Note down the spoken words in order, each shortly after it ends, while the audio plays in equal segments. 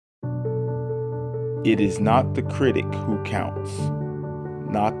It is not the critic who counts,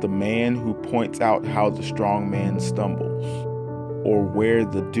 not the man who points out how the strong man stumbles, or where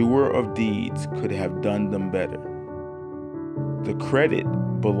the doer of deeds could have done them better. The credit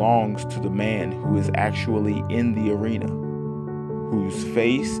belongs to the man who is actually in the arena, whose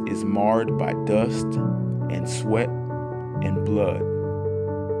face is marred by dust and sweat and blood,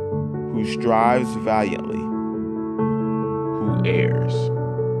 who strives valiantly, who errs,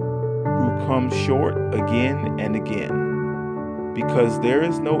 who comes short again and again, because there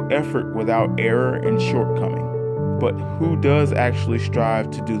is no effort without error and shortcoming. But who does actually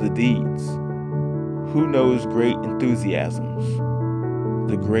strive to do the deeds? Who knows great enthusiasms,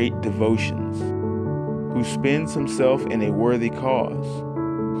 the great devotions? Who spends himself in a worthy cause?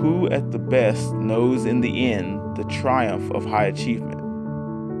 Who at the best knows in the end the triumph of high achievement?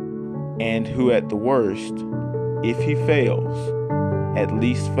 And who at the worst, if he fails, at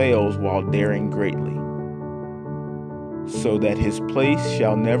least fails while daring greatly, so that his place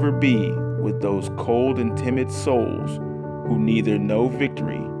shall never be with those cold and timid souls who neither know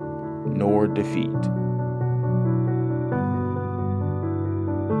victory nor defeat.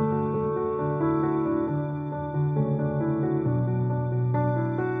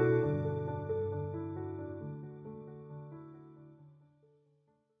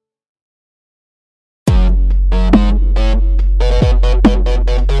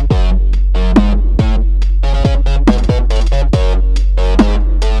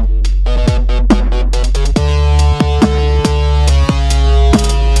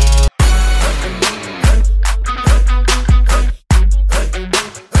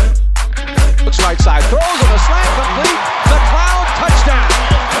 Right side, throws on a slant, complete, the crowd, touchdown.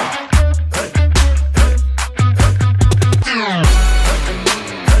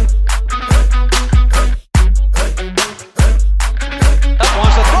 Up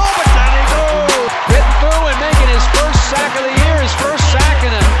wants to throw, but down he goes. Getting through and making his first sack of the year, his first sack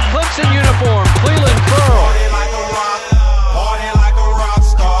in a Clemson uniform, Cleveland Pearl.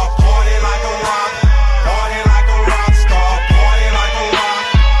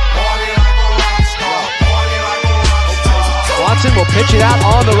 Will pitch it out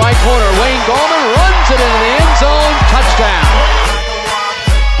on the right corner. Wayne Gallman runs it into the end zone. Touchdown.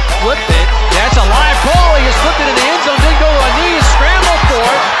 Flipped it. That's a live ball. He just flipped it in the end zone. Didn't go to a knee. Scrambled for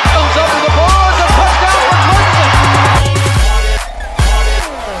it. Comes up with the ball. It's a touchdown for Clemson.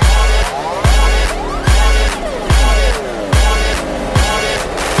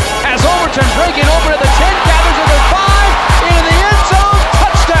 Has Overton breaking over to the 10. Gathers at the 5. Into the end zone.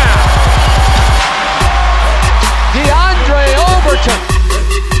 Touchdown. Overton.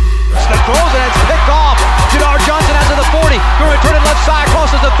 Snap throws and it's picked off. Jadar Johnson has it to the 40. Going to turn it left side,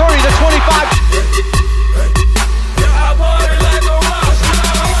 crosses the 30, the 25.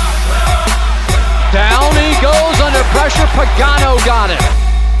 Down he goes under pressure. Pagano got it.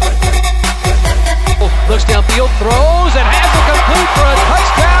 Looks downfield, throws, and has it complete for a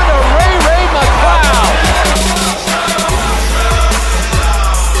touchdown to Ray McLeod.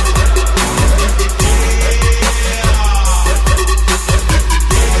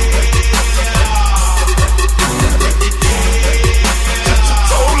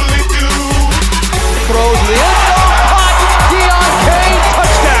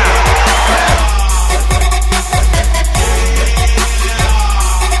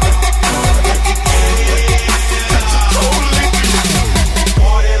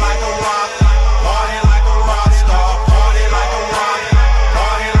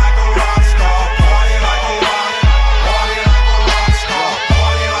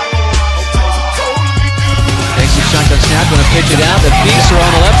 Going to pitch it out. The Beasts are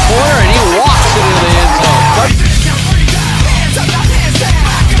on the left corner, and he walks it into the end zone.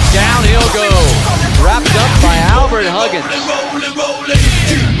 Down he'll go. Wrapped up by Albert Huggins.